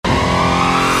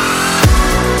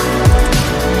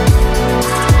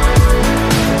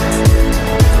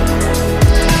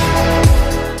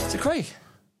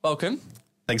welcome.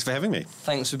 Thanks for having me.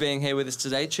 Thanks for being here with us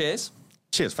today. Cheers.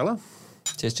 Cheers, fella.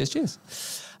 Cheers.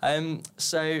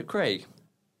 So, Kraig,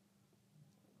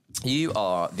 you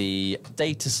are the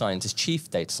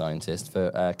chief data scientist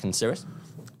for Concirrus.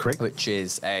 Correct. Which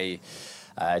is a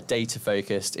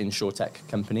data-focused InsurTech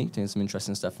company doing some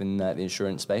interesting stuff in the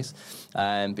insurance space.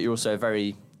 But you're also a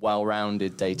very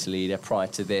well-rounded data leader. Prior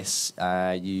to this,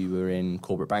 you were in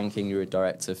corporate banking. You were a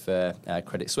director for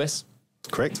Credit Suisse.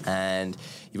 Correct. And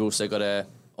you've also got a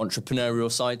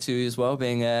entrepreneurial side to you as well,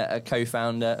 being a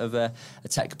co-founder of a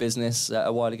tech business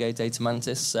a while ago, Data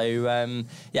Mantis. So,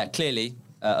 clearly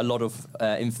a lot of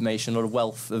information, a lot of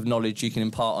wealth of knowledge you can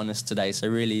impart on us today. So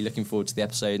really looking forward to the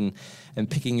episode and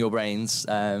picking your brains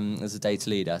as a data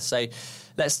leader. So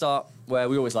let's start where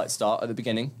we always like to start, at the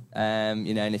beginning. And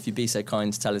if you'd be so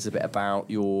kind to tell us a bit about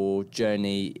your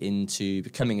journey into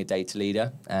becoming a data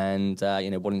leader and,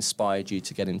 what inspired you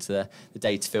to get into the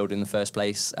data field in the first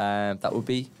place, that would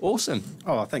be awesome.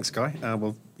 Oh, thanks, Guy.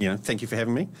 Thank you for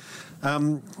having me.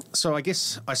 So I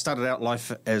guess I started out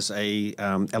life as a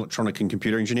electronic and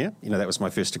computer engineer. That was my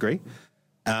first degree.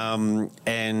 What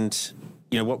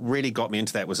really got me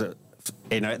into that was at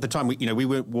the time we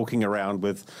weren't walking around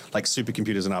with like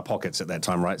supercomputers in our pockets at that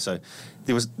time, right? So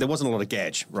there wasn't a lot of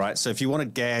gadge, right? So if you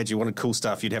wanted gadge, you wanted cool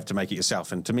stuff, you'd have to make it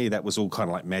yourself. And to me, that was all kind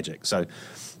of like magic. So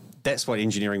that's what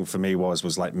engineering for me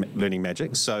was like learning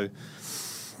magic. So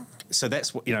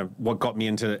that's what got me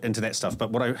into that stuff.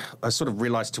 But what I sort of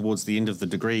realized towards the end of the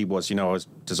degree was, I was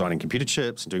designing computer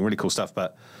chips and doing really cool stuff,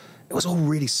 but it was all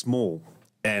really small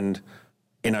and,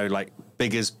 like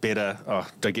big is better. Oh,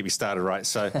 don't get me started, right?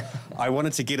 So I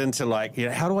wanted to get into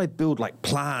how do I build like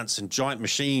plants and giant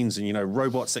machines and,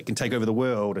 robots that can take over the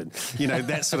world and,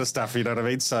 that sort of stuff, you know what I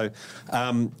mean? So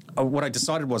what I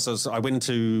decided was I went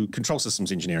into control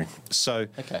systems engineering. So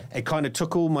It kind of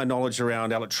took all my knowledge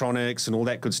around electronics and all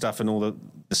that good stuff and all the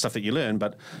stuff that you learn,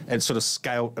 but it sort of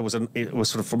scaled, it was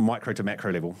sort of from micro to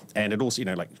macro level. And it also,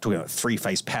 talking about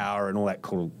three-phase power and all that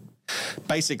cool.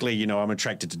 Basically, I'm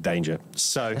attracted to danger.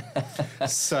 So,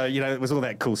 it was all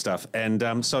that cool stuff.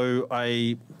 And so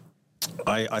I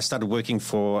started working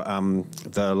for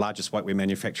the largest whiteware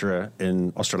manufacturer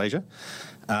in Australasia.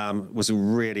 It was a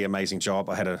really amazing job.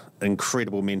 I had an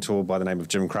incredible mentor by the name of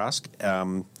Jim Kraig,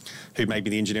 who made me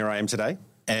the engineer I am today.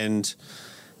 And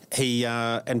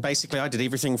basically I did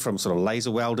everything from sort of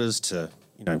laser welders to,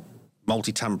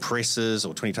 multi-ton presses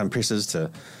or 20-ton presses to,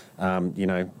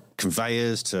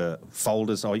 conveyors to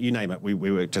folders, or you name it, we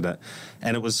worked at it.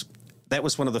 And that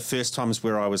was one of the first times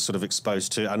where I was sort of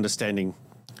exposed to understanding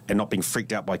and not being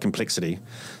freaked out by complexity.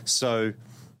 So,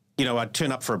 I'd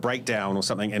turn up for a breakdown or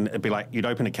something and it'd be like, you'd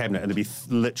open a cabinet and there'd be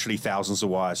literally thousands of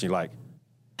wires. And you're like,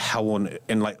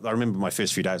 I remember my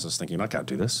first few days I was thinking, I can't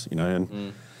do this,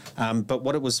 but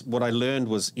what I learned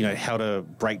was, how to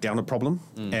break down a problem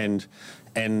and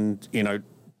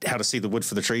how to see the wood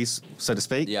for the trees, so to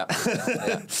speak. Yeah.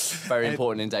 Very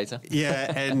important in data.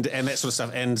 Yeah, and that sort of stuff.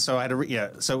 And so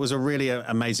so it was a really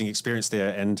amazing experience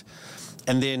there. And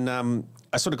then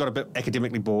I sort of got a bit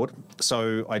academically bored,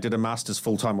 so I did a master's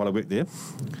full time while I worked there.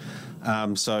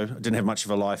 So I didn't have much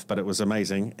of a life, but it was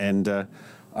amazing. And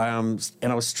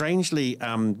I was strangely,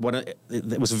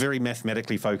 it was a very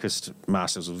mathematically focused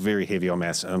master's. It was very heavy on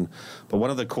maths. But one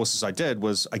of the courses I did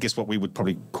was, I guess, what we would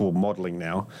probably call modelling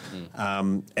now.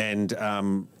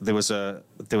 There was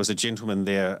a gentleman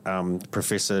there,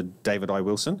 Professor David I.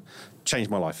 Wilson,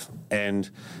 changed my life. And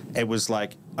it was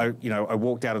like, I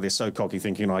walked out of there so cocky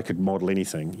thinking I could model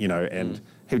anything, and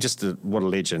he was just what a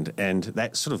legend. And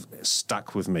that sort of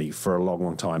stuck with me for a long,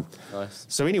 long time. Nice.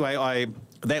 So anyway,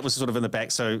 that was sort of in the back.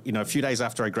 So, a few days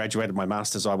after I graduated my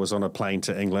master's, I was on a plane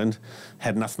to England,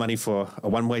 had enough money for a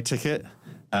one-way ticket,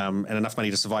 and enough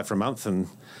money to survive for a month and,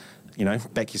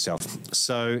 back yourself.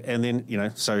 So, and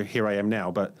then, so here I am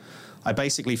now. But I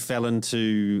basically fell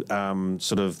into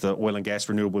sort of the oil and gas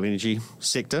renewable energy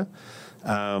sector.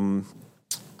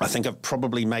 I think I've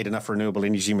probably made enough renewable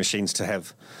energy machines to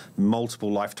have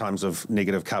multiple lifetimes of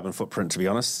negative carbon footprint, to be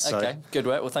honest. So, okay, good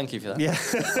work. Well, thank you for that. Yeah.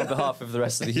 On behalf of the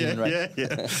rest of the human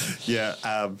race. Yeah.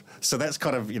 So that's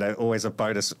kind of, always a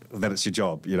bonus that it's your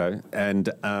job,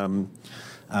 And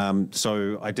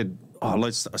so I did...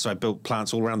 so I built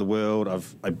plants all around the world.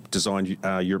 I designed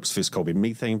Europe's first coal bed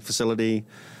methane facility.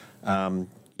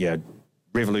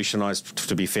 Revolutionised,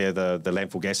 to be fair, the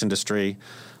landfill gas industry.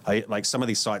 Some of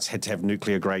these sites had to have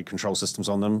nuclear grade control systems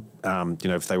on them.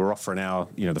 If they were off for an hour,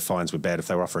 the fines were bad. If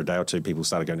they were off for a day or two, people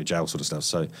started going to jail, sort of stuff.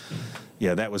 So,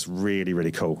 that was really,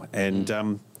 really cool. And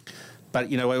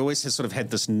but I always sort of had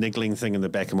this niggling thing in the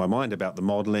back of my mind about the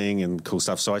modelling and cool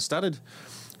stuff. So I started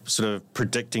sort of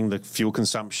predicting the fuel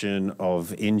consumption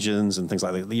of engines and things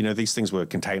like that. You know, these things were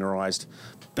containerized,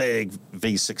 big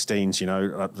V16s, you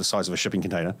know, the size of a shipping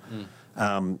container.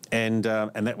 And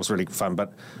that was really fun.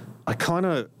 But I kind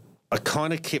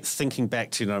of kept thinking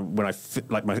back to, you know, when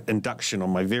like my induction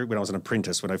on when I was an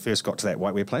apprentice, when I first got to that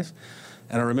whiteware place.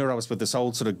 And I remember I was with this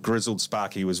old sort of grizzled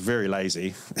Sparky who was very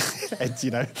lazy, and,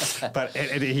 you know, but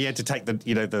and he had to take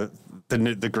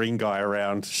the green guy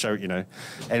around, show, you know,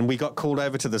 and we got called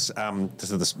over to this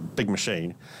big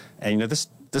machine, and, you know, this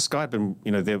guy had been,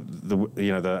 you know,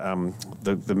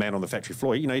 the man on the factory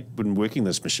floor, you know, he'd been working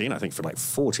this machine, I think, for like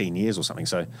 14 years or something.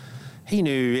 So he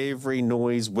knew every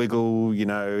noise, wiggle, you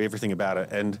know, everything about it.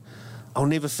 And I'll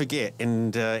never forget.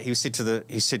 And he said to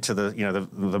the you know,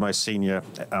 the most senior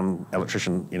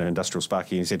electrician, you know, industrial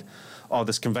Sparky, he said, "Oh,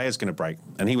 this conveyor's going to break."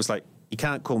 And he was like, "You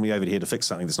can't call me over here to fix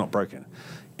something that's not broken."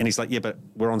 And he's like, "Yeah, but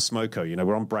we're on Smoko, you know,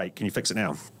 we're on break. Can you fix it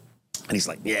now?" And he's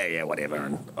like, yeah, whatever.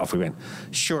 And off we went.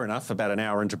 Sure enough, about an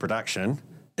hour into production,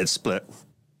 it split.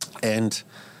 And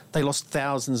they lost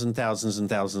thousands and thousands and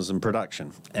thousands in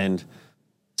production. And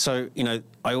so, you know,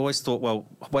 I always thought, well,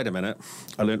 wait a minute.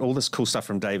 I learned all this cool stuff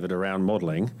from David around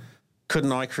modelling.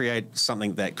 Couldn't I create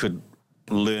something that could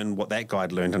learn what that guy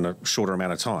had learned in a shorter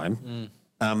amount of time?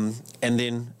 And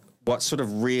then what sort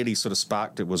of really sort of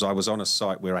sparked it was I was on a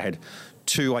site where I had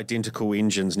two identical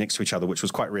engines next to each other, which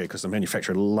was quite rare because the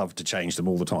manufacturer loved to change them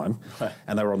all the time. Right.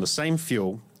 And they were on the same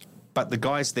fuel, but the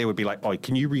guys there would be like, "Oh,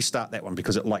 can you restart that one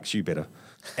because it likes you better?"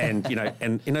 And, you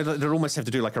know, they'd almost have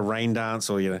to do like a rain dance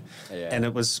or, you know. Yeah. And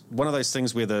it was one of those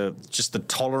things where the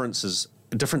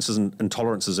differences in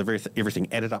tolerances of everything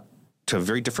added up to a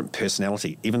very different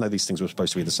personality, even though these things were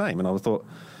supposed to be the same. And I thought,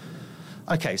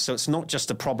 okay, so it's not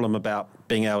just a problem about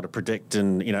being able to predict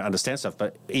and, you know, understand stuff,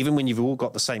 but even when you've all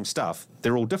got the same stuff,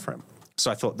 they're all different.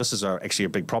 So I thought this is actually a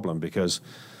big problem because,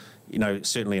 you know,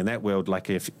 certainly in that world, like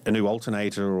if a new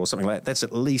alternator or something like that, that's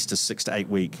at least a 6 to 8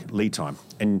 week lead time.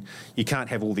 And you can't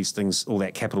have all these things, all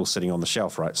that capital sitting on the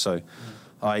shelf, right? So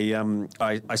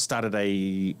I started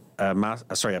a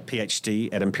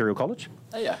PhD at Imperial College.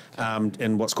 Oh, yeah.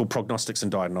 In what's called prognostics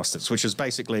and diagnostics, which is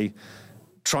basically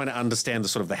trying to understand the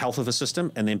sort of the health of a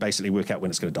system and then basically work out when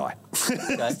it's going to die.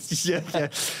 Okay. Yeah.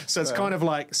 So it's kind of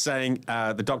like saying,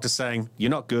 the doctor's saying,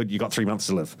 "You're not good, you got 3 months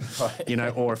to live." Right. You know,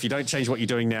 or if you don't change what you're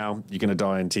doing now, you're going to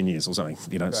die in 10 years or something,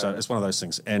 you know. Right. So it's one of those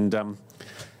things. And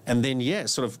then, it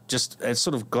sort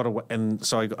of got away. And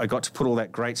so I got to put all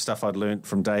that great stuff I'd learned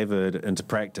from David into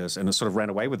practice, and it sort of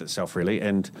ran away with itself, really.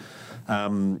 And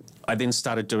I then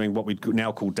started doing what we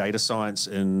now call data science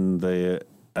in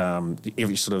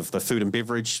every sort of the food and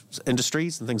beverage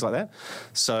industries and things like that.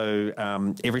 So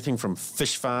everything from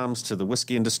fish farms to the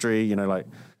whiskey industry, you know, like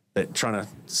trying to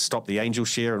stop the angel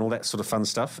share and all that sort of fun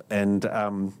stuff. And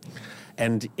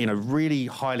you know, really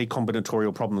highly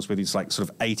combinatorial problems with these like sort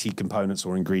of 80 components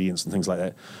or ingredients and things like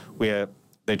that, where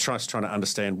they're trying to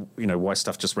understand, you know, why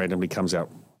stuff just randomly comes out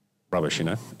rubbish, you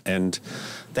know. And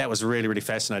that was really, really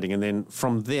fascinating. And then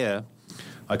from there,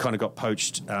 I kind of got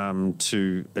poached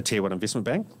to a tier one investment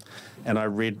bank, and I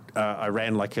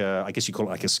ran like I guess you call it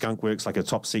like a skunk works, like a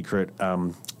top secret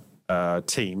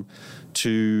team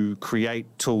to create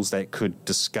tools that could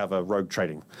discover rogue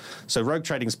trading. So rogue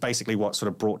trading is basically what sort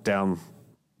of brought down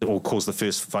or caused the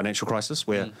first financial crisis,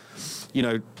 where you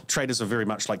know, traders are very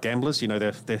much like gamblers. You know,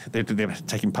 they're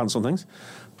taking punts on things,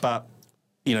 but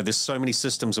you know, there's so many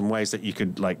systems and ways that you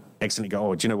could like accidentally go,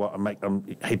 "Oh, do you know what?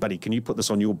 Hey, buddy, can you put this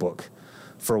on your book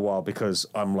for a while because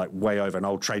I'm like way over and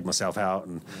I'll trade myself out."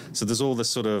 And so there's all this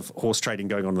sort of horse trading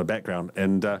going on in the background.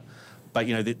 And but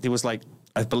you know, there was like,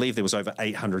 I believe there was over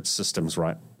 800 systems,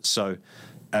 right? So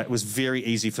it was very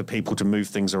easy for people to move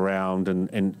things around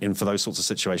and for those sorts of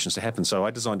situations to happen. So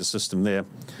I designed a system there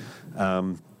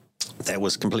that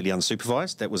was completely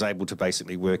unsupervised, that was able to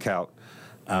basically work out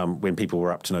when people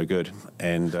were up to no good,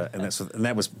 and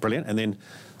that was brilliant. And then,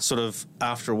 sort of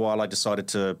after a while, I decided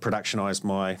to productionize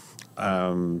my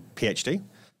PhD.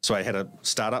 So I had a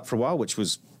startup for a while, which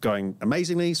was going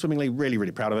amazingly, swimmingly, really,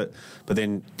 really proud of it. But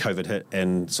then COVID hit,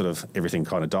 and sort of everything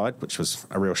kind of died, which was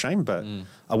a real shame. But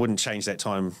I wouldn't change that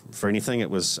time for anything.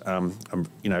 It was,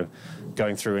 you know,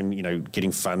 going through and, you know,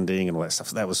 getting funding and all that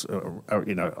stuff. That was,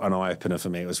 you know, an eye opener for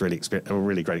me. It was really a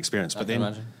really great experience. But then.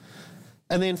 Imagine.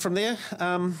 And then from there,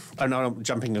 I know I'm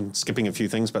jumping and skipping a few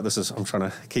things, but I'm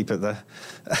trying to keep it the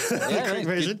quick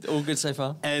version. All good so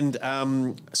far. And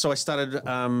so I started,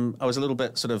 I was a little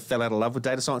bit, sort of fell out of love with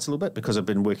data science a little bit because I've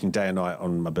been working day and night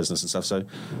on my business and stuff. So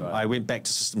I went back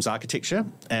to systems architecture,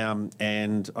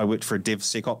 and I worked for a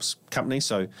DevSecOps company.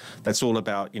 So that's all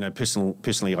about, you know,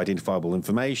 personally identifiable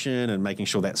information and making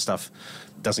sure that stuff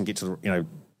doesn't get to the, you know,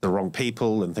 the wrong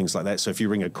people and things like that. So if you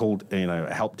ring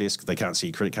a help desk, they can't see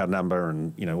your credit card number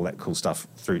and, all that cool stuff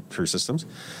through systems.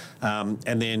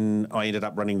 And then I ended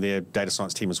up running their data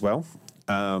science team as well,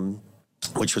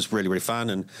 which was really, really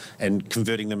fun, and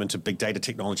converting them into big data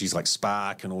technologies like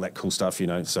Spark and all that cool stuff,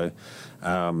 so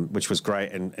which was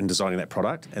great, and designing that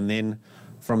product. And then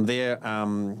from there,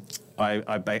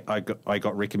 I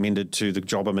got recommended to the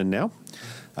job I'm in now.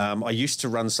 I used to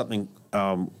run something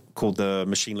called the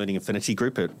Machine Learning Affinity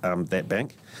Group at that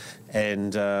bank,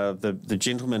 and the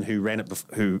gentleman who ran it,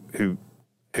 who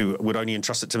would only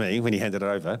entrust it to me when he handed it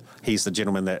over, he's the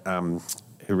gentleman that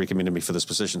who recommended me for this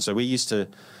position. So we used to,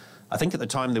 I think at the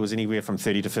time there was anywhere from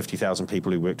 30 to 50,000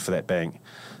 people who worked for that bank.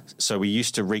 So we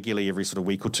used to regularly, every sort of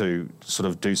week or two, sort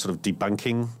of do sort of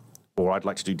debunking, or I'd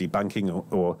like to do debunking,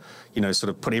 or sort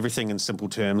of put everything in simple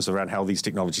terms around how these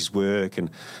technologies work. And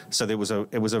so it was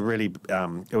a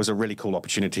really cool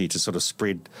opportunity to sort of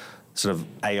spread sort of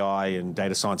AI and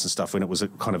data science and stuff when it was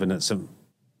kind of in its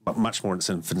much more in its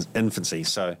infancy.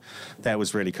 So that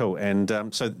was really cool. And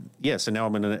so now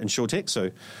I'm in InsurTech. So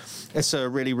it's a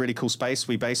really, really cool space.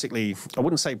 We basically, I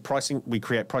wouldn't say pricing, we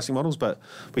create pricing models, but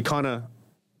we kind of,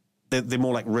 they're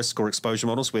more like risk or exposure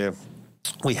models, where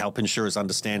we help insurers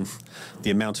understand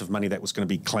the amount of money that was going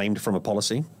to be claimed from a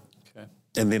policy. Okay.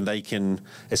 And then they can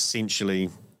essentially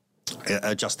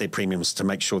adjust their premiums to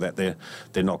make sure that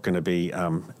they're not going to be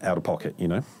out of pocket,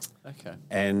 Okay.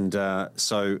 And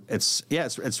so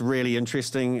it's really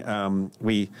interesting.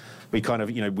 We kind of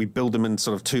we build them in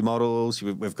sort of two models.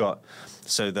 We've got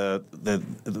they're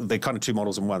kind of two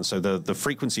models in one. So the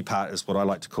frequency part is what I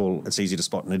like to call, it's easy to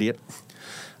spot an idiot.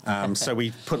 So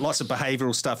we put lots of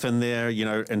behavioural stuff in there,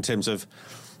 in terms of,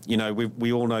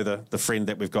 we all know the friend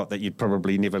that we've got that you'd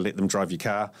probably never let them drive your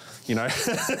car,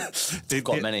 They've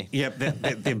got many. Yeah,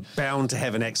 they're bound to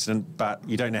have an accident, but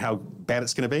you don't know how bad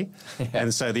it's going to be. Yeah.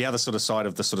 And so the other sort of side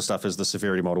of this sort of stuff is the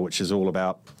severity model, which is all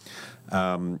about,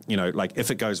 like if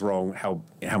it goes wrong, how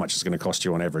much it's going to cost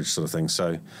you on average, sort of thing.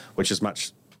 So, which is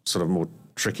much sort of more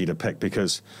tricky to pick,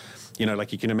 because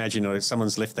like you can imagine,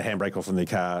 someone's left the handbrake off in their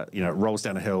car, it rolls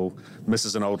down a hill,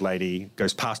 misses an old lady,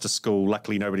 goes past a school,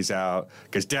 luckily nobody's out,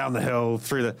 goes down the hill,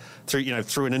 through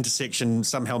an intersection,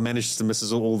 somehow manages to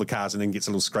miss all the cars and then gets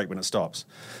a little scrape when it stops.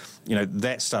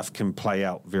 That stuff can play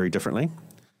out very differently.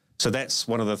 So that's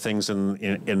one of the things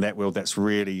in that world that's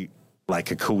really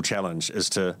like a cool challenge, is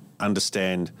to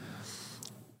understand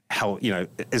how,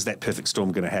 is that perfect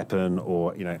storm going to happen,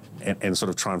 or, and sort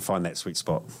of try and find that sweet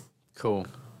spot. Cool.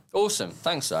 Awesome.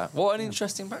 Thanks for that. What an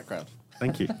interesting background.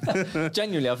 Thank you.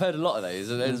 Genuinely, I've heard a lot of those,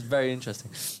 and it's very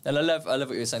interesting. And I love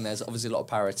what you were saying. There's obviously a lot of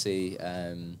parity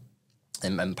and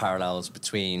parallels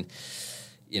between,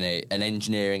 an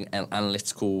engineering and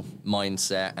analytical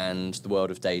mindset and the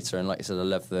world of data. And like you said, I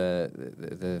love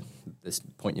this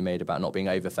point you made about not being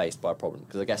overfaced by a problem,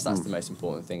 because I guess that's the most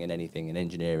important thing in anything in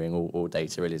engineering or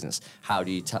data, really, isn't it? How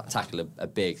do you tackle a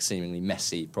big, seemingly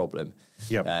messy problem?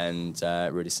 Yep. And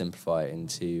really simplify it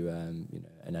into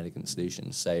an elegant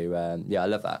solution. So I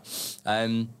love that.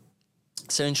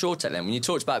 So InsurTech then, when you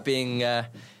talked about being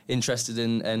interested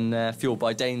in fueled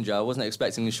by danger, I wasn't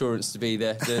expecting insurance to be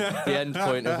the end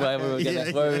point of where we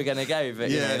were going to go, but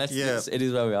it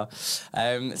is where we are.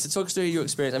 So talk us through your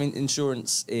experience. I mean,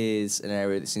 insurance is an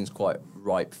area that seems quite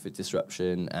ripe for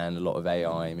disruption, and a lot of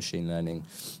AI, machine learning,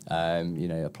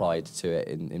 applied to it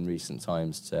in recent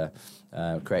times to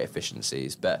create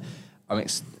efficiencies. But I'm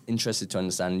interested to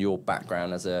understand your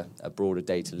background as a broader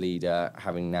data leader,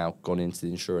 having now gone into the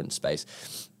insurance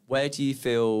space. Where do you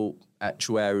feel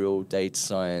actuarial data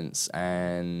science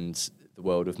and the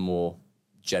world of more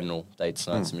general data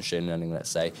science and machine learning, let's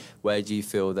say, where do you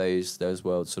feel those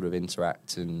worlds sort of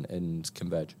interact and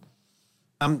converge?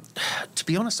 To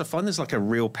be honest, I find there's like a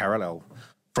real parallel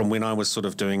from when I was sort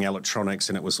of doing electronics,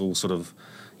 and it was all sort of,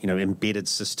 embedded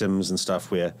systems and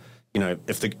stuff where,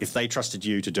 if they trusted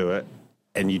you to do it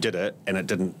and you did it and it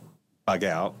didn't bug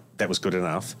out, that was good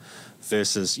enough,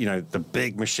 versus, the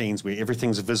big machines where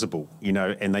everything's visible,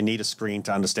 and they need a screen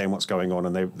to understand what's going on,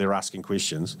 and they're asking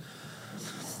questions.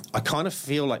 I kind of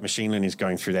feel like machine learning is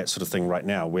going through that sort of thing right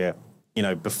now, where,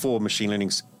 before machine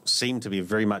learning seemed to be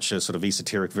very much a sort of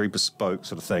esoteric, very bespoke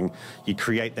sort of thing. You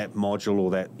create that module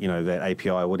or that, that API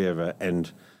or whatever,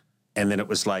 and then it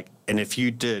was like, and if you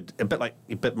did a bit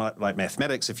like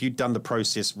mathematics, if you'd done the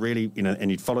process really, and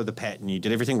you'd follow the pattern, you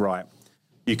did everything right,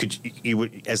 you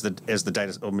would, as the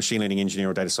data or machine learning engineer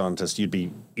or data scientist,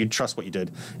 you'd trust what you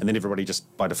did, and then everybody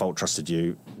just by default trusted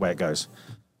you, where it goes.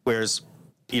 Whereas,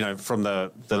 from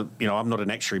the I'm not an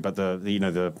actuary, but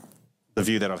the the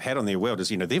view that I've had on their world is,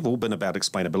 they've all been about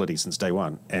explainability since day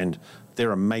one, and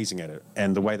they're amazing at it,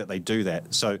 and the way that they do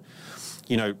that. So,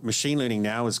 machine learning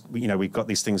now is, we've got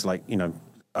these things like,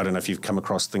 I don't know if you've come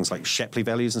across things like Shapley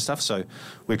values and stuff. So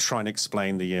we're trying to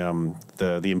explain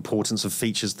the importance of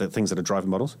features, things that are driver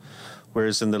models.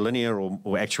 Whereas in the linear or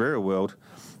actuarial world,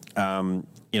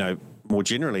 more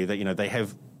generally, that they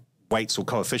have weights or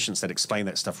coefficients that explain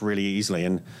that stuff really easily.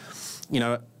 And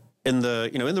in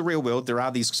the real world, there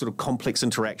are these sort of complex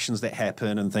interactions that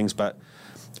happen and things, but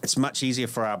it's much easier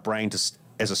for our brain to,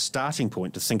 as a starting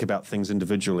point, to think about things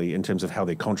individually in terms of how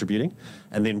they're contributing,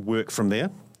 and then work from there.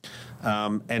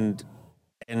 And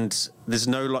there's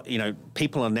no,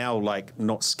 people are now like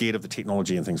not scared of the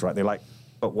technology and things, right? They're like,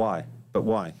 but why? But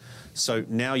why? So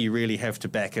now you really have to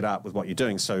back it up with what you're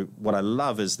doing. So what I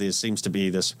love is there seems to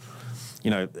be this,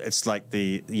 it's like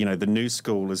the new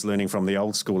school is learning from the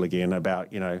old school again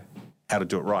about, how to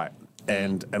do it right.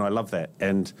 And I love that.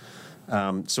 And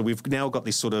so we've now got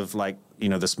this sort of like,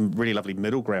 this really lovely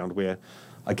middle ground where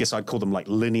I guess I'd call them like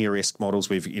linear-esque models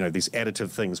with, these additive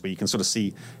things where you can sort of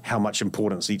see how much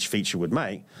importance each feature would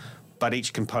make, but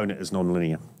each component is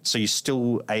non-linear. So you're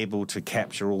still able to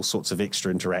capture all sorts of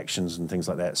extra interactions and things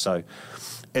like that. So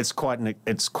it's quite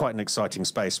an exciting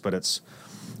space, but it's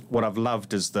what I've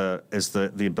loved is the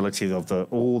ability of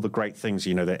all the great things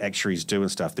that actuaries do and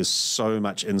stuff. There's so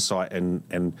much insight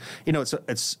and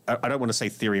it's I don't want to say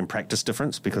theory and practice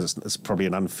difference because it's probably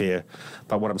an unfair.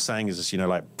 But what I'm saying is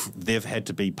like they've had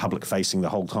to be public facing the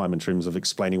whole time in terms of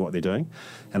explaining what they're doing,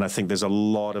 and I think there's a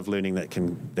lot of learning that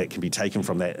can be taken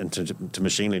from that into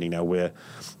machine learning now, where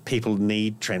people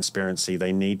need transparency,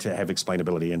 they need to have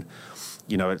explainability. And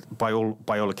by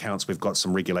all accounts, we've got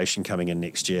some regulation coming in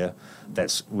next year.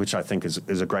 Which I think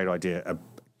is a great idea,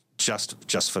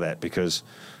 just for that, because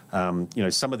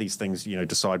some of these things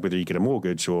decide whether you get a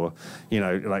mortgage or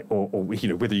or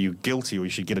whether you're guilty or you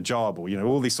should get a job or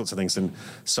all these sorts of things. And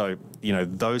so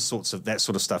that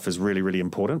sort of stuff is really, really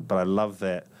important. But I love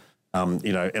that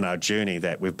in our journey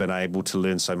that we've been able to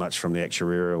learn so much from the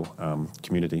actuarial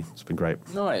community. It's been great.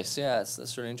 Nice, yeah,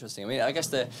 that's really interesting. I mean, I guess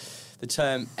the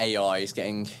term AI is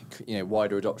getting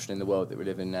wider adoption in the world that we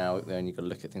live in now. Then you've got to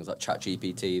look at things like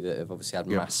ChatGPT that have obviously had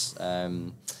mass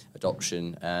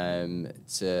adoption.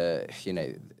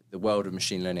 The world of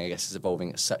machine learning, I guess, is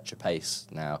evolving at such a pace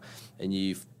now. And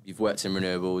you've worked in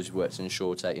renewables, you've worked in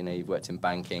InsurTech, you've worked in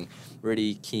banking.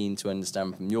 Really keen to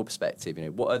understand from your perspective,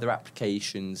 what other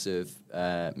applications of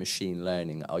machine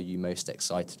learning are you most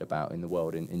excited about in the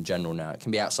world in general now? It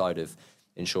can be outside of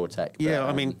InsurTech. Yeah,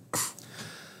 I mean,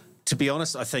 to be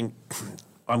honest, I think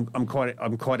I'm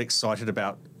quite excited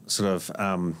about sort of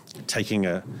taking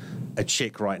a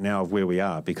check right now of where we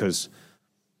are, because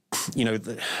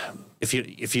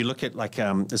if you look at like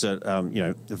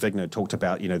Vigner talked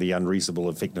about the unreasonable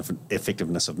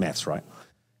effectiveness of maths, right?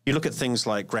 You look at things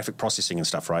like graphic processing and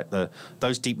stuff, right?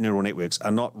 Those deep neural networks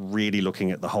are not really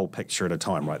looking at the whole picture at a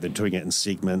time, right? They're doing it in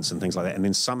segments and things like that, and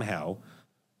then somehow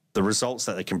the results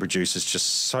that they can produce is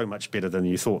just so much better than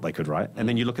you thought they could, right? And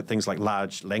then you look at things like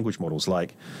large language models,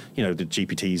 like, the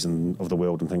GPTs of the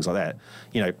world and things like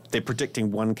that. They're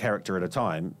predicting one character at a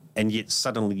time, and yet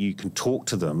suddenly you can talk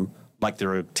to them like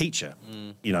they're a teacher,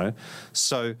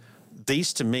 So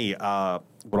these to me are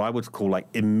what I would call like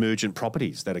emergent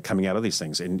properties that are coming out of these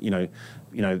things. And,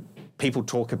 people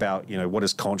talk about, what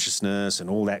is consciousness and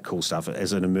all that cool stuff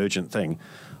as an emergent thing.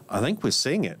 I think we're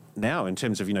seeing it now in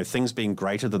terms of, things being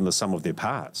greater than the sum of their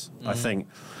parts. I think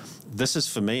this is,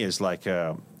 for me, is like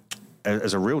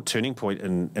as a real turning point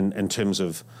in terms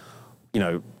of,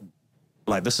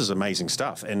 like, this is amazing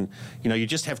stuff. And, you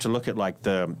just have to look at like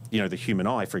the human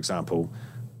eye, for example,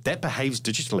 that behaves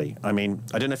digitally. I mean,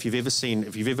 I don't know if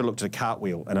you've ever looked at a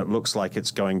cartwheel and it looks like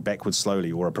it's going backwards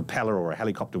slowly, or a propeller or a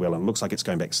helicopter wheel and it looks like it's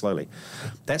going back slowly.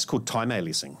 That's called time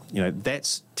aliasing.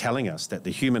 That's telling us that the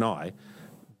human eye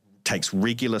takes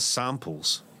regular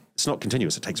samples. It's not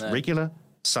continuous. It takes regular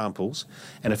samples,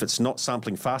 and if it's not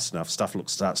sampling fast enough, stuff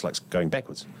starts like going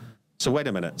backwards. So wait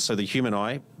a minute. So the human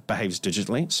eye behaves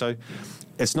digitally. So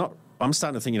it's not. I'm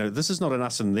starting to think, this is not an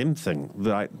us and them thing.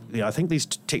 I think these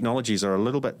technologies are a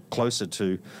little bit closer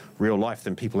to real life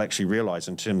than people actually realize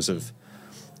in terms of,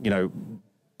 a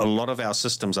lot of our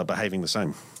systems are behaving the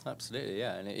same. Absolutely,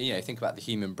 yeah. And think about the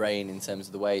human brain in terms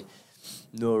of the way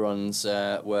neurons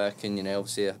work, and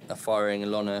obviously are firing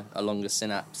along a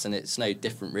synapse, and it's no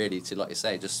different really to, like you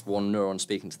say, just one neuron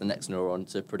speaking to the next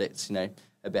neuron to predict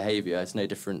a behaviour. It's no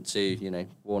different to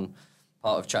one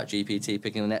part of ChatGPT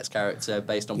picking the next character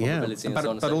based on probability and so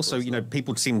on. But also,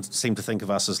 people seem to think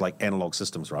of us as like analog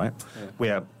systems, right? Yeah.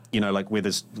 Where where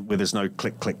there's no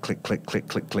click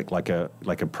like a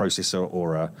processor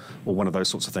or one of those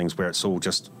sorts of things, where it's all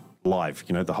just live,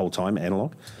 the whole time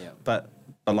analog. Yeah. But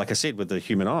like I said, with the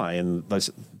human eye, and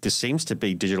there seems to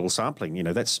be digital sampling.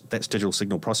 That's digital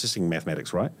signal processing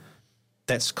mathematics, right?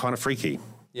 That's kind of freaky.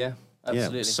 Yeah,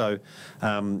 absolutely. Yeah. So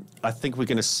I think we're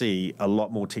going to see a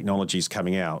lot more technologies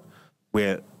coming out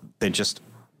where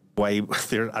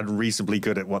they're unreasonably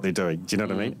good at what they're doing. Do you know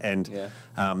what I mean?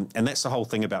 And that's the whole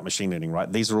thing about machine learning,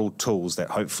 right? These are all tools that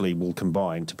hopefully will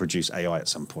combine to produce AI at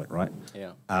some point, right?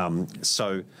 Yeah.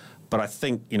 But I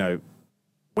think,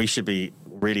 we should be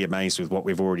really amazed with what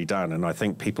we've already done. And I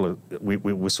think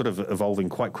we're sort of evolving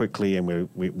quite quickly, and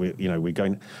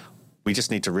we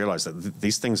just need to realize that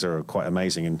these things are quite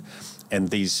amazing, and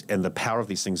the power of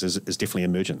these things is definitely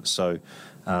emergent. So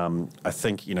I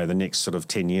think, the next sort of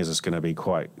 10 years is going to be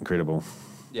quite incredible.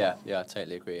 Yeah, I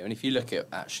totally agree. I mean, if you look at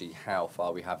actually how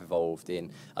far we have evolved I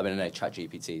know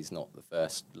ChatGPT is not the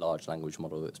first large language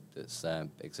model that's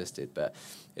existed, but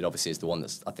it obviously is the one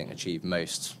that's, I think, achieved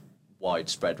most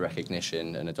widespread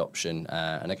recognition and adoption,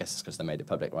 and I guess it's because they made it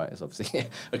public, right? It's obviously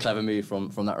a clever move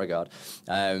from that regard.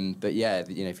 But yeah,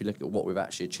 if you look at what we've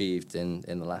actually achieved in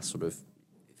the last sort of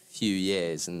few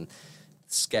years, and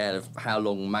the scale of how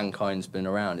long mankind's been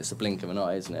around, it's a blink of an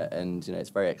eye, isn't it? And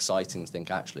it's very exciting to think,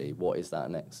 actually, what is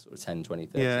that next sort of 10, 20,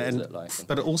 30 years look like?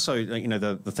 But also,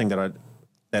 the thing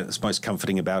that's most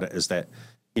comforting about it is that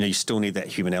you still need that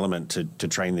human element to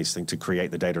train these things, to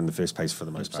create the data in the first place for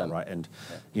the most part, right? And,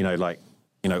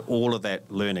 all of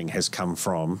that learning has come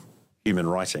from human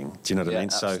writing. Do you know what I mean?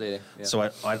 Absolutely.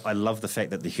 So I love the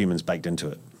fact that the human's baked into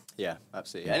it. Yeah,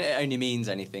 absolutely. And it only means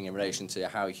anything in relation to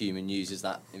how a human uses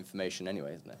that information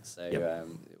anyway, isn't it? So it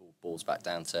all boils back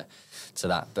down to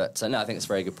that. But no, I think it's a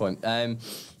very good point.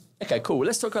 Okay, cool. Well,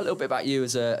 let's talk a little bit about you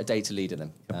as a data leader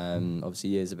then.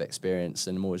 Obviously, years of experience,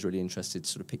 and I'm always really interested to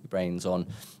sort of pick your brains on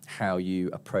how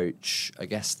you approach, I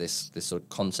guess, this sort of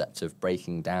concept of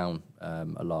breaking down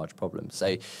a large problem.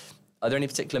 So are there any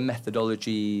particular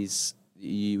methodologies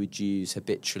you would use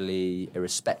habitually,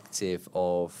 irrespective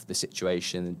of the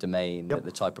situation and domain,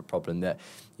 the type of problem that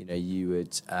you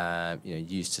would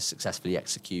use to successfully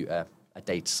execute a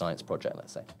data science project,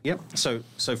 let's say? Yep.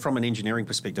 So from an engineering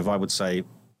perspective, I would say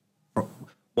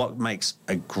what makes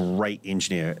a great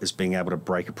engineer is being able to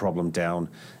break a problem down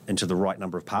into the right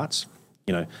number of parts.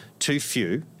 Too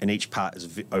few and each part is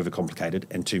overcomplicated,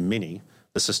 and too many,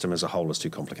 the system as a whole is too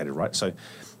complicated, right? So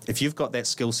if you've got that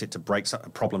skill set to break a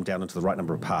problem down into the right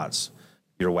number of parts,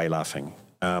 you're away laughing.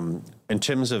 In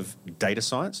terms of data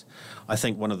science, I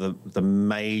think one of the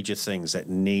major things that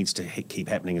needs to keep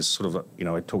happening is sort of,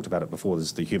 I talked about it before,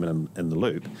 there's the human in the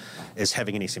loop, is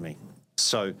having an SME.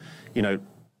 So,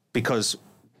 because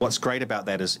what's great about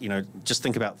that is, just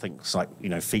think about things like,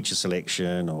 feature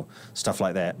selection or stuff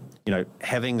like that,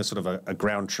 having a sort of a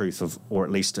ground truth of, or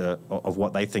at least of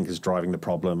what they think is driving the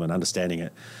problem and understanding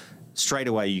it. Straight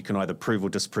away, you can either prove or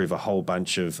disprove a whole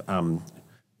bunch of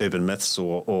urban myths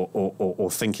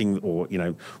or thinking, or,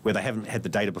 where they haven't had the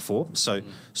data before. So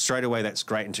straight away, that's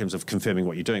great in terms of confirming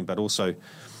what you're doing, but also,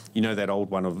 that old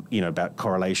one of, about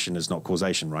correlation is not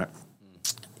causation, right?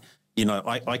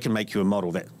 I can make you a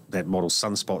model that models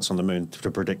sunspots on the moon to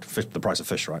predict the price of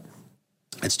fish, right?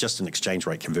 It's just an exchange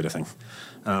rate converter thing.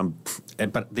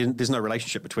 But there's no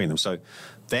relationship between them. So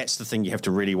that's the thing you have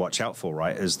to really watch out for,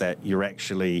 right? Is that you're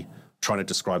actually trying to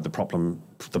describe the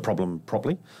problem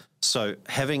properly. So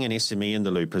having an SME in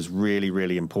the loop is really,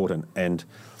 really important. And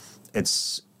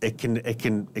it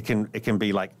can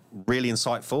be like really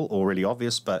insightful or really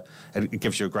obvious, but it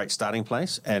gives you a great starting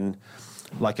place. And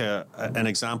like an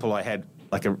example I had,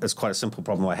 it's quite a simple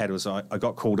problem I had, was I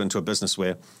got called into a business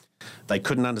where they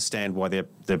couldn't understand why their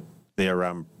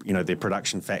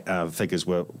production figures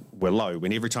were low,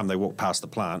 when every time they walked past the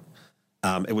plant,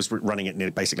 it was running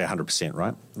at basically 100%,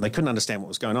 right? And they couldn't understand what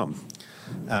was going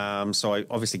on. So I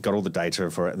obviously got all the data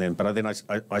for it, but then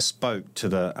I spoke to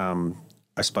the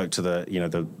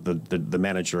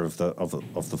manager of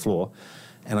the floor,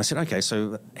 and I said, okay,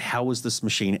 so how is this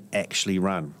machine actually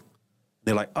run?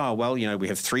 They're like, oh, well, we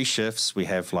have 3 shifts, we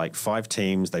have like 5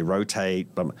 teams, they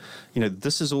rotate. But,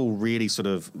 this is all really sort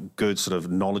of good sort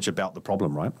of knowledge about the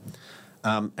problem, right?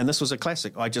 And this was a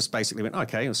classic. I just basically went,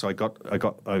 okay, so I got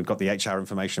the HR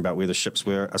information about where the shifts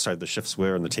were,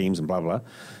 and the teams and blah blah,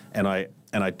 and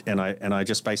I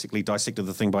just basically dissected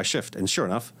the thing by shift. And sure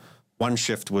enough, one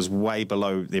shift was way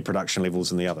below their production levels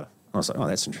than the other. I was like, oh,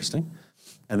 that's interesting.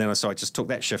 And then I just took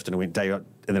that shift and I went day, and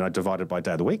then I divided by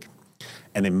day of the week.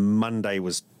 And then Monday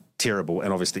was terrible,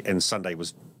 and obviously, and Sunday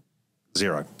was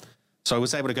 0. So I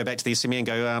was able to go back to the SME and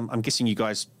go, I'm guessing you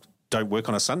guys don't work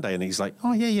on a Sunday. And he's like,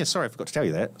 oh, yeah, sorry, I forgot to tell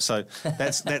you that. So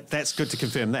that's good to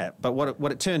confirm that. But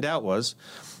what it turned out was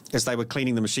they were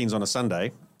cleaning the machines on a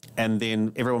Sunday, and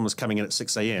then everyone was coming in at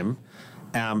 6 a.m.,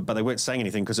 but they weren't saying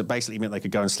anything because it basically meant they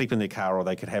could go and sleep in their car, or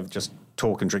they could have just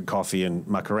talk and drink coffee and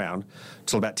muck around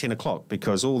till about 10 o'clock,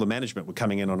 because all the management were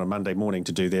coming in on a Monday morning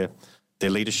to do their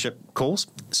leadership calls.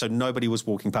 So nobody was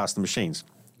walking past the machines.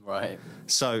 Right.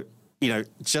 So,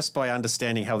 just by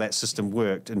understanding how that system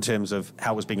worked in terms of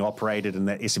how it was being operated and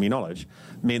that SME knowledge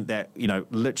meant that,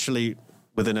 literally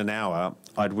within an hour,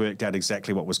 I'd worked out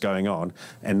exactly what was going on,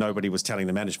 and nobody was telling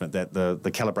the management that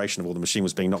the calibration of all the machine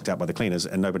was being knocked out by the cleaners,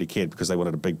 and nobody cared because they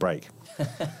wanted a big break.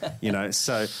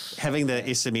 So having the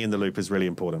SME in the loop is really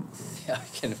important. Yeah,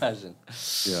 I can imagine.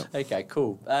 Yeah. Okay,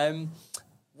 cool.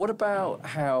 What about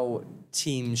how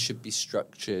teams should be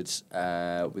structured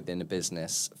within a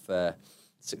business for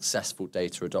successful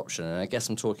data adoption? And I guess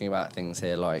I'm talking about things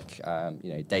here like,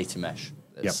 data mesh.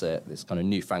 It's this kind of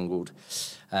newfangled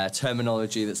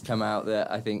terminology that's come out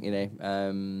that I think,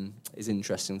 is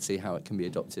interesting to see how it can be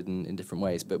adopted in different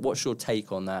ways. But what's your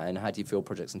take on that, and how do you feel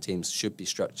projects and teams should be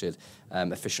structured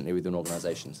efficiently within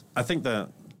organisations? I think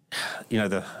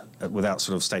without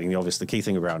sort of stating the obvious, the key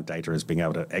thing around data is being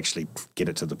able to actually get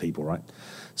it to the people, right?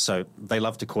 So they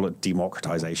love to call it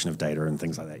democratization of data and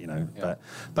things like that, Yeah.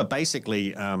 But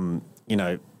basically,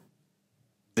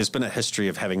 there's been a history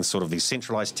of having sort of these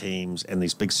centralized teams and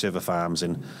these big server farms,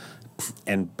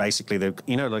 and basically they're,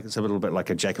 like it's a little bit like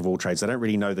a jack of all trades. They don't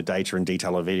really know the data in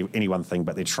detail of any one thing,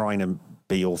 but they're trying to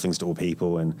be all things to all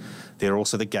people, and they're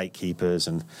also the gatekeepers.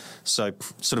 And so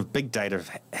sort of big data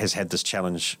has had this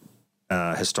challenge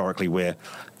historically where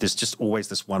there's just always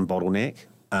this one bottleneck.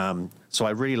 So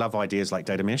I really love ideas like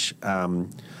data mesh,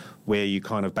 where you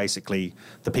kind of basically,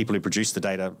 the people who produce the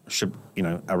data should,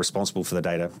 are responsible for the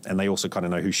data, and they also kind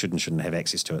of know who should and shouldn't have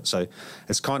access to it. So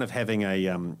it's kind of having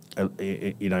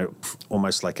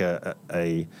almost like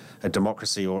a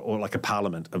democracy or like a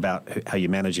parliament about how you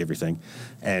manage everything.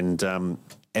 And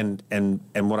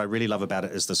what I really love about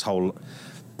it is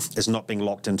is not being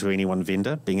locked into any one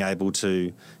vendor, being able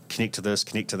to connect to this,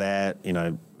 connect to that,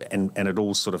 and it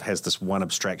all sort of has this one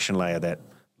abstraction layer that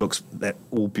looks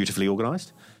all beautifully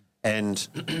organized. And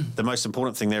the most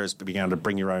important thing there is being able to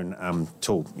bring your own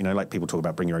tool. Like people talk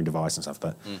about bring your own device and stuff,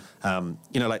 but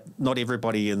like not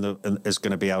everybody is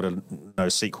going to be able to know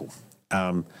SQL.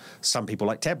 Some people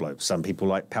like Tableau, some people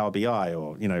like Power BI,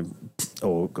 or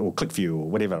ClickView or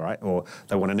whatever, right? Or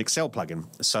they want an Excel plugin.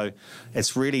 So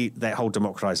it's really, that whole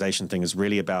democratization thing is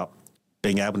really about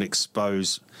being able to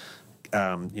expose,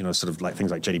 sort of like things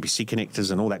like JDBC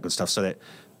connectors and all that good stuff, so that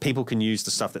people can use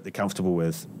the stuff that they're comfortable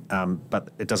with, but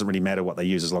it doesn't really matter what they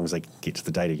use as long as they can get to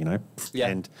the data, Yeah.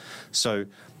 And so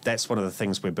that's one of the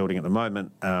things we're building at the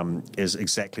moment, is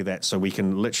exactly that. So we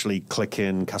can literally click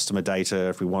in customer data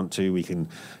if we want to. We can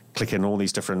click in all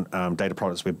these different data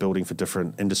products we're building for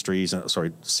different industries,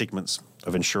 segments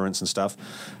of insurance and stuff,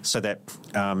 so that...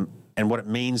 and what it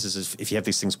means is if you have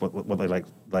these things, what they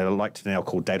like to now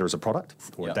call data as a product,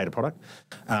 or a data product,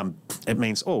 it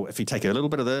means, if you take a little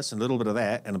bit of this and a little bit of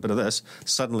that and a bit of this,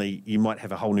 suddenly you might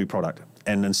have a whole new product.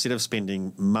 And instead of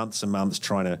spending months and months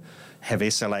trying to have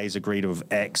SLAs agreed of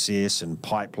access and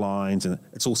pipelines, and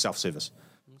it's all self-service.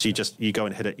 So you go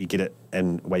and hit it, you get it,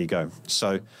 and away you go.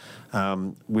 So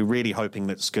we're really hoping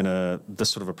this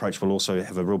sort of approach will also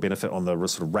have a real benefit on the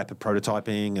sort of rapid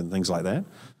prototyping and things like that.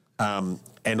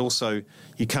 And also,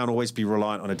 you can't always be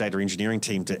reliant on a data engineering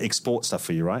team to export stuff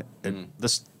for you, right?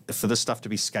 For this stuff to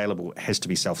be scalable, it has to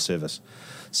be self-service.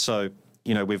 So,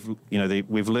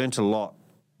 we've learned a lot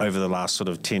over the last sort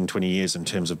of 10, 20 years in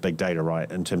terms of big data,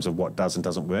 right? In terms of what does and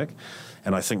doesn't work.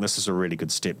 And I think this is a really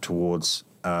good step towards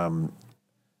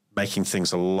making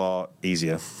things a lot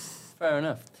easier. Fair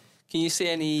enough. Can you see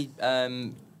any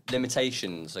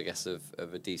limitations, I guess, of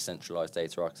a decentralized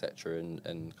data architecture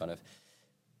and kind of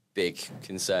big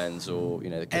concerns, or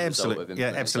that could result of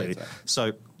implementing absolutely. data?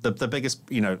 So the biggest,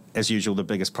 as usual, the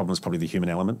biggest problem is probably the human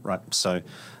element, right? So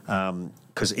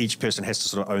because each person has to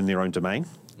sort of own their own domain,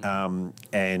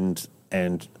 and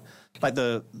like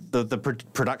the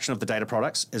production of the data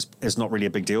products is not really a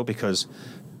big deal, because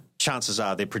chances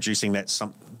are they're producing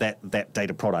that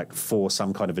data product for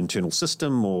some kind of internal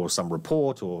system or some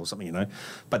report or something,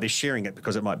 but they're sharing it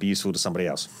because it might be useful to somebody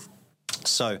else.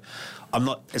 So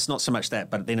it's not so much that,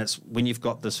 but then it's when you've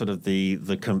got the sort of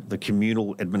the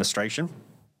communal administration,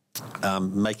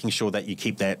 making sure that you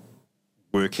keep that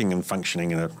working and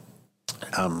functioning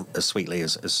as sweetly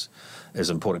as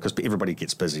important, because everybody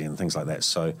gets busy and things like that.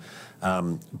 So,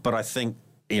 but I think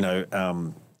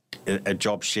a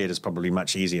job shared is probably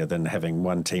much easier than having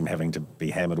one team having to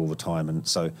be hammered all the time. And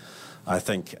so I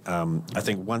think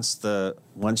once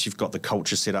you've got the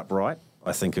culture set up right,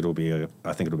 I think it'll be a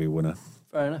winner.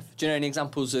 Fair enough. Do you know any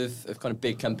examples of kind of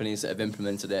big companies that have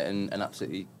implemented it and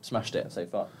absolutely smashed it so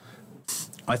far?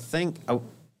 I think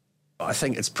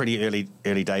it's pretty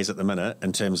early days at the minute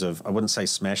in terms of, I wouldn't say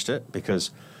smashed it,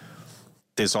 because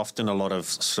there's often a lot of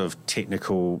sort of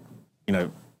technical,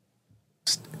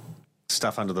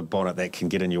 stuff under the bonnet that can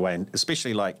get in your way, and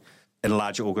especially like in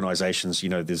larger organizations,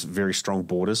 there's very strong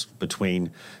borders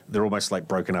between, they're almost like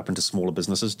broken up into smaller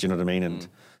businesses, do you know what I mean? And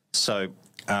so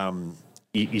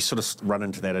you sort of run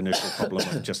into that initial problem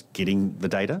of just getting the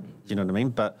data, do you know what I mean?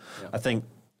 But I think,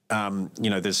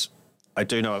 I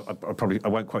do know, I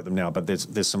won't quote them now, but there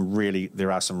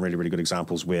are some really good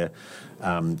examples where,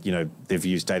 they've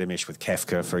used data mesh with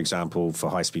Kafka, for example, for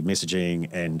high-speed messaging,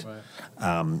 and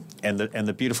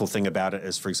the beautiful thing about it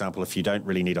is, for example, if you don't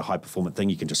really need a high-performant thing,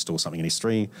 you can just store something in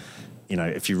S3.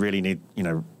 If you really need,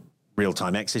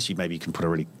 real-time access, you can put a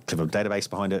really clever database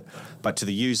behind it. But to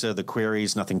the user, the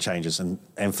queries, nothing changes. And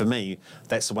for me,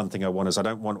 that's the one thing I want, is I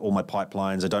don't want all my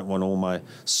pipelines, I don't want all my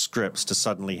scripts to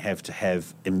suddenly have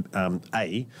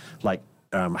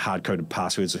hard-coded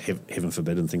passwords, heaven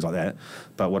forbid, and things like that.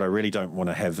 But what I really don't want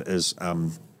to have is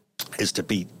to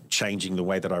be changing the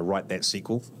way that I write that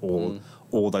SQL or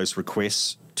all those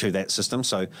requests to that system.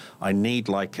 So I need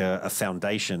like a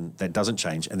foundation that doesn't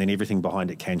change, and then everything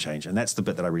behind it can change. And that's the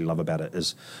bit that I really love about it,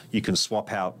 is you can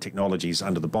swap out technologies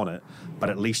under the bonnet, but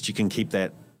at least you can keep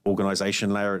that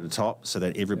organization layer at the top so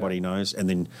that everybody knows, and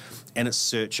it's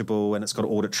searchable, and it's got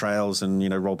audit trails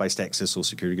and role-based access or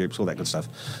security groups, all that good stuff.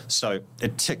 So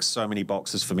it ticks so many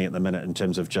boxes for me at the minute in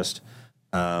terms of just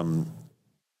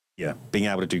being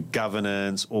able to do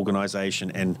governance,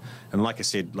 organization, and like I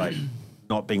said, like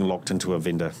not being locked into a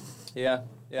vendor. Yeah,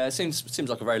 it seems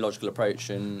like a very logical approach,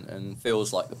 and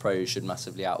feels like the pros should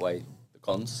massively outweigh the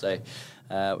cons. So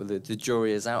the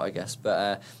jury is out, I guess.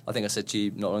 But I think I said to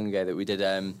you not long ago that we did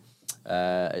a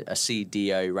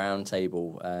CDO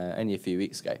roundtable only a few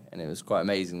weeks ago, and it was quite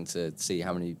amazing to see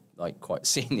how many quite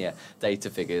senior data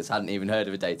figures hadn't even heard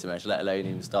of a data mesh, let alone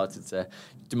even started to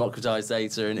democratize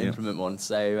data and implement one.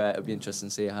 So it'll be interesting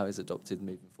to see how it's adopted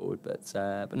moving forward. But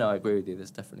no, I agree with you. There's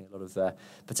definitely a lot of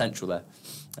potential there.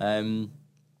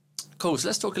 Cool. So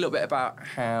let's talk a little bit about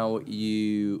how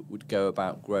you would go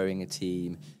about growing a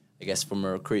team, I guess, from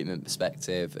a recruitment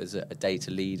perspective as a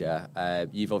data leader.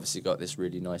 You've obviously got this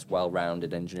really nice,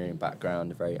 well-rounded engineering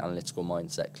background, a very analytical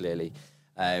mindset, clearly.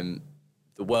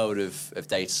 The world of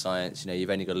data science, you've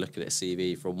only got to look at a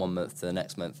CV from 1 month to the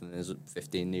next month, and there's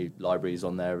 15 new libraries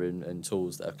on there and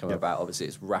tools that have come about. Obviously,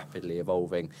 it's rapidly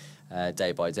evolving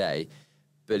day by day.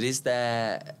 But is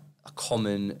there a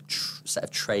common set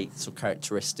of traits or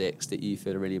characteristics that you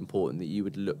feel are really important that you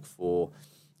would look for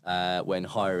when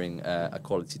hiring a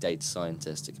quality data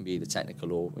scientist? It can be either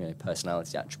technical or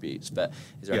personality attributes, but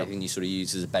is there anything you sort of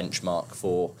use as a benchmark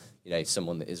for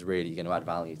someone that is really going to add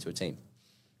value to a team?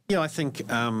 Yeah, I think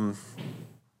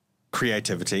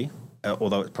creativity,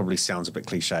 although it probably sounds a bit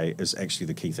cliche, is actually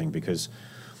the key thing, because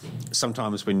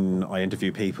sometimes when I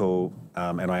interview people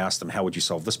and I ask them, how would you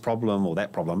solve this problem or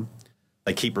that problem,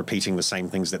 they keep repeating the same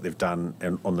things that they've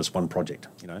done on this one project,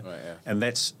 Right, yeah. And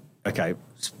that's, okay,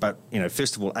 but,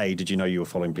 first of all, A, did you know you were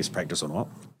following best practice or not?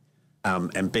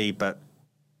 And B, but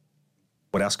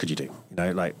what else could you do?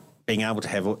 Like being able to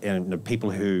have people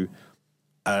who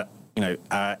are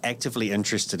actively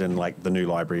interested in like the new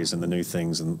libraries and the new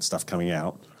things and stuff coming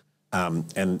out, and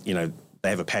they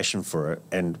have a passion for it,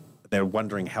 and they're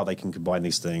wondering how they can combine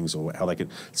these things, or how they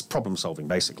could. It's problem solving,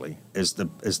 basically, is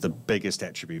the biggest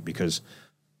attribute, because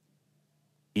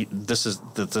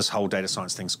this whole data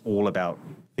science thing's all about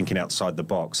thinking outside the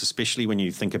box, especially when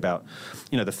you think about,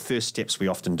 the first steps we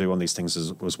often do on these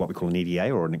things was what we call an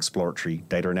EDA, or an exploratory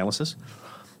data analysis.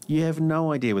 You have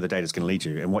no idea where the data's going to lead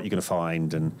you and what you're going to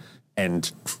find,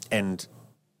 and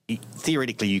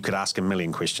theoretically you could ask a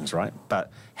million questions, right?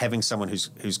 But having someone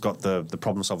who's got the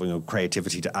problem solving or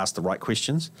creativity to ask the right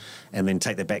questions, and then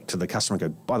take that back to the customer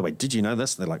and go, by the way, did you know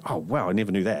this? And they're like, oh wow, I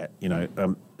never knew that,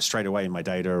 straight away in my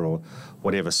data or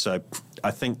whatever. So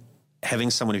I think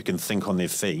having someone who can think on their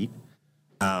feet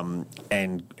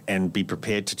and be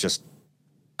prepared to just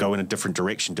go in a different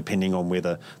direction depending on where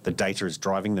the data is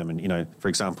driving them. And, for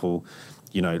example,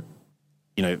 you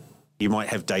might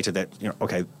have data that,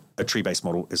 okay, a tree-based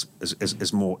model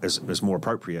is more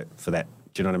appropriate for that.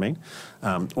 Do you know what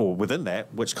I mean? Or within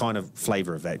that, which kind of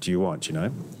flavor of that do you want?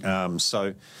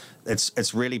 So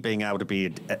it's really being able to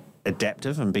be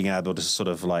adaptive and being able to sort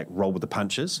of like roll with the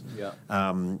punches.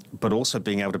 But also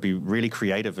being able to be really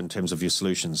creative in terms of your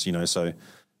solutions. So.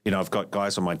 I've got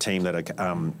guys on my team that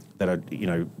are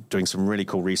doing some really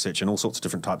cool research and all sorts of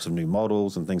different types of new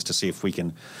models and things to see if we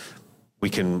can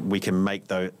make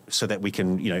those so that we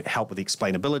can help with the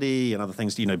explainability and other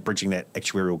things. Bridging that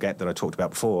actuarial gap that I talked about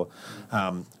before.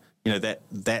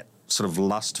 That sort of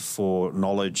lust for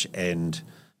knowledge and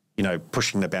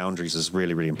pushing the boundaries is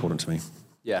really, really important to me.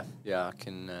 Yeah, I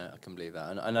can believe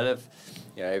that, and I love,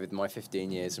 over my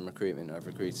 15 years in recruitment, I've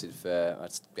recruited for, I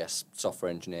guess, software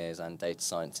engineers and data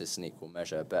scientists in equal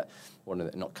measure. But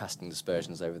not casting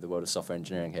dispersions over the world of software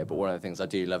engineering here, but one of the things I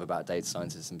do love about data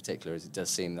scientists in particular is it does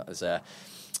seem that there's a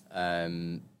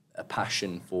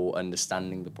passion for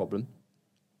understanding the problem,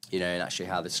 and actually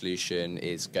how the solution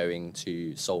is going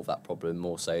to solve that problem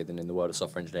more so than in the world of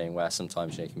software engineering, where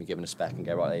sometimes you can be given a spec and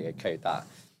go, right, there you go, code that.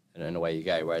 And away you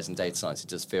go. Whereas in data science, it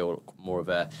does feel more of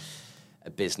a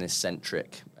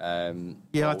business-centric role in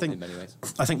many ways.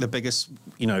 I think the biggest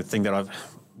thing that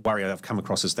I've come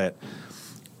across is that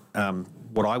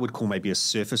what I would call maybe a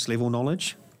surface-level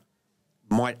knowledge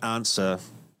might answer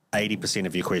 80%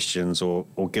 of your questions or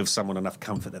give someone enough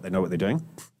comfort that they know what they're doing.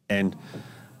 And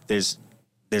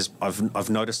I've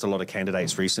noticed a lot of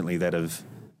candidates recently that have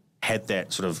had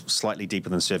that sort of slightly deeper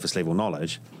than surface-level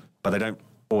knowledge, but they don't.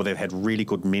 Or they've had really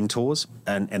good mentors,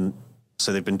 and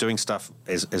so they've been doing stuff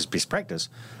as best practice,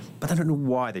 but they don't know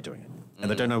why they're doing it,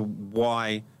 and they don't know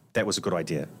why that was a good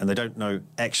idea, and they don't know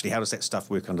actually how does that stuff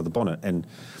work under the bonnet. And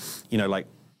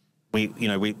we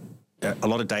a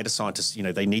lot of data scientists,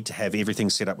 they need to have everything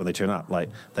set up when they turn up. Like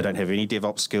they don't have any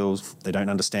DevOps skills, they don't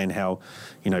understand how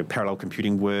parallel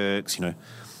computing works.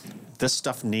 This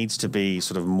stuff needs to be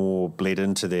sort of more bled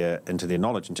into their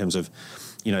knowledge in terms of,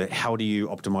 how do you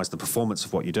optimize the performance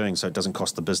of what you're doing so it doesn't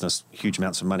cost the business huge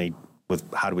amounts of money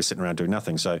with hardware sitting around doing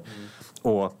nothing. So,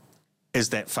 or is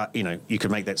that you could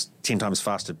make that 10 times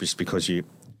faster just because you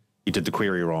did the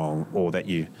query wrong, or that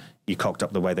you cocked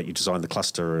up the way that you designed the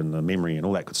cluster and the memory and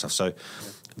all that good stuff. So,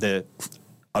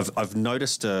 I've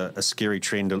noticed a scary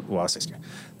trend. Well, I say scary.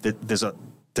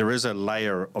 There is a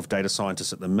layer of data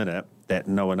scientists at the minute that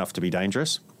know enough to be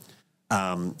dangerous,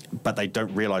 but they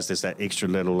don't realise there's that extra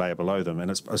little layer below them. And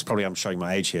it's probably, I'm showing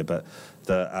my age here, but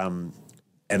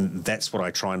and that's what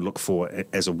I try and look for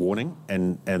as a warning,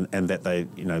 and that they,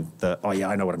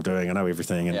 I know what I'm doing, I know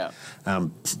everything,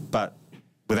 and but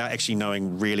without actually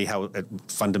knowing really how it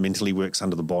fundamentally works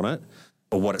under the bonnet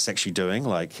or what it's actually doing,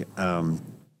 like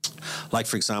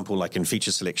for example, like in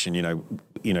feature selection,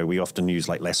 we often use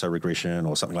like lasso regression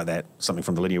or something like that, something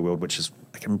from the linear world, which is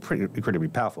like incredibly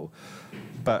powerful,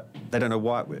 but they don't know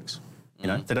why it works. They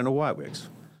don't know why it works.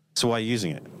 So why are you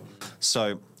using it?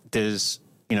 So there's,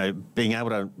 being able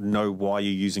to know why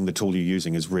you're using the tool you're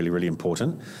using is really, really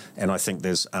important. And I think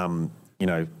there's,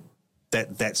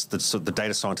 that's the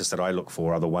data scientists that I look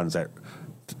for are the ones that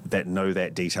know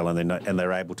that detail, and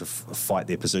they're able to fight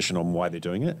their position on why they're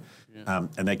doing it.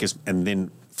 And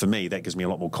then for me, that gives me a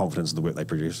lot more confidence in the work they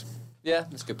produce. Yeah,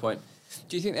 that's a good point.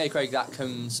 Do you think, Craig, that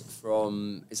comes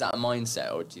from, is that a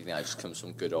mindset, or do you think that just comes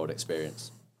from good old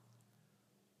experience?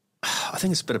 I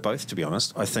think it's a bit of both, to be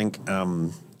honest. I think,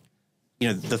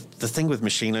 the thing with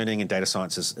machine learning and data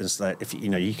science is that if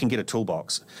you can get a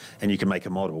toolbox and you can make a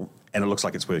model and it looks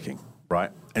like it's working,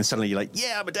 right? And suddenly you're like,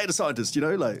 yeah, I'm a data scientist,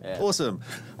 awesome.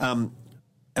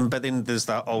 But then there's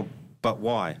that old, but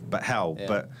why? But how? Yeah.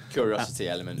 But curiosity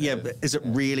element. Yeah, but is it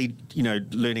really,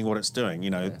 learning what it's doing?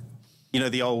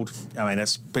 The old,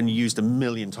 it's been used a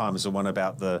million times, the one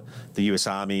about the US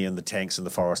Army and the tanks in the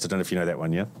forest. I don't know if you know that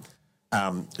one, yeah?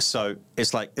 So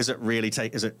it's like, is it really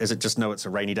is it just know it's a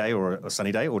rainy day or a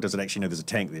sunny day, or does it actually know there's a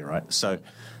tank there, right? So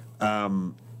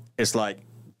it's like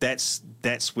that's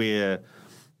where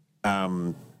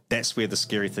the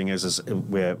scary thing is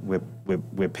where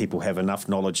people have enough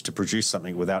knowledge to produce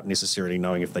something without necessarily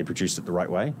knowing if they produced it the right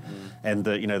way. And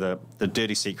the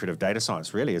dirty secret of data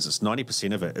science really is it's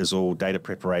 90% of it is all data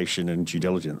preparation and due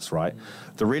diligence, right?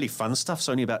 The really fun stuff's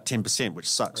only about 10%, which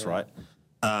sucks, right?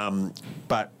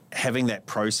 But having that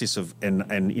process of and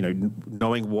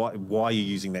knowing why you're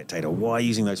using that data, why you're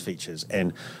using those features,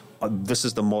 and this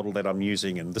is the model that I'm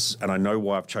using, and I know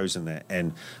why I've chosen that,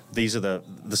 and this is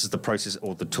the process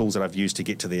or the tools that I've used to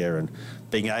get to there, and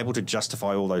being able to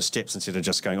justify all those steps instead of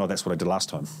just going, oh, that's what I did last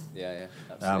time. Yeah,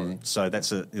 absolutely. So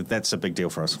that's a big deal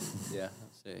for us. Yeah,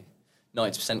 absolutely.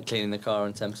 90% cleaning the car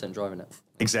and 10% driving it.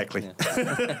 Exactly.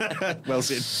 Yeah. Well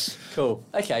said. Cool.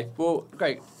 Okay. Well,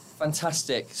 great.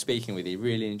 Fantastic speaking with you.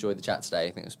 Really enjoyed the chat today.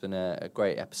 I think it's been a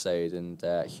great episode and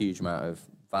a huge amount of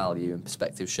value and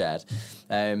perspective shared.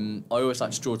 I always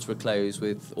like to draw to a close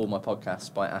with all my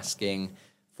podcasts by asking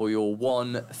for your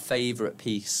one favourite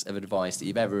piece of advice that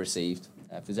you've ever received.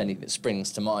 If there's anything that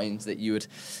springs to mind that you would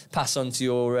pass on to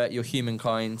your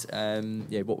humankind,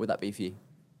 what would that be for you?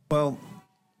 Well,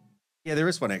 yeah, there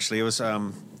is one actually. It was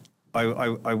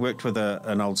I worked with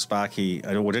an old Sparky.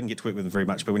 I didn't get to work with him very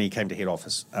much, but when he came to head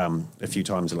office a few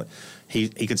times, he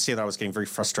could see that I was getting very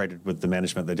frustrated with the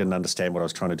management. They didn't understand what I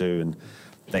was trying to do, and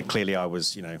that clearly I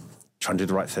was, trying to do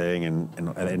the right thing,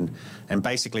 and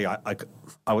basically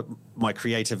my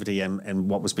creativity and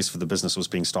what was best for the business was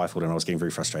being stifled, and I was getting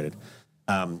very frustrated.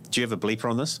 Do you have a bleeper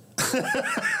on this?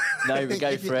 No, but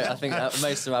go for it. I think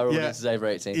most of our audience is over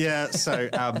 18. Yeah, so,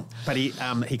 but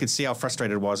he could see how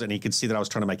frustrated I was, and he could see that I was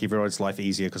trying to make everyone's life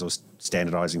easier because I was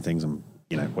standardising things and,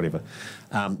 whatever.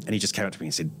 And he just came up to me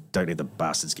and said, don't let the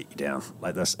bastards get you down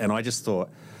like this. And I just thought,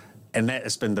 and that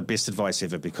has been the best advice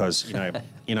ever because,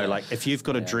 like if you've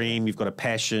got a dream, you've got a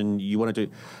passion, you want to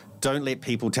do, don't let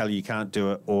people tell you can't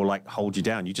do it or like hold you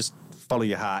down. You just follow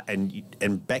your heart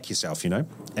and back yourself,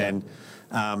 and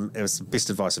it was the best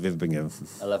advice I've ever been given.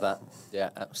 I love that. Yeah,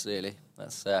 absolutely.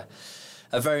 That's a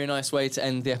very nice way to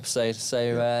end the episode.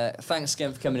 So thanks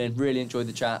again for coming in. Really enjoyed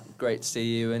the chat. Great to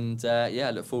see you. And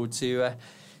I look forward to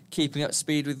keeping up to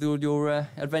speed with all your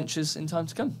adventures in time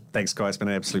to come. Thanks, guys. It's been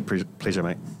an absolute pleasure,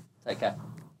 mate. Take care.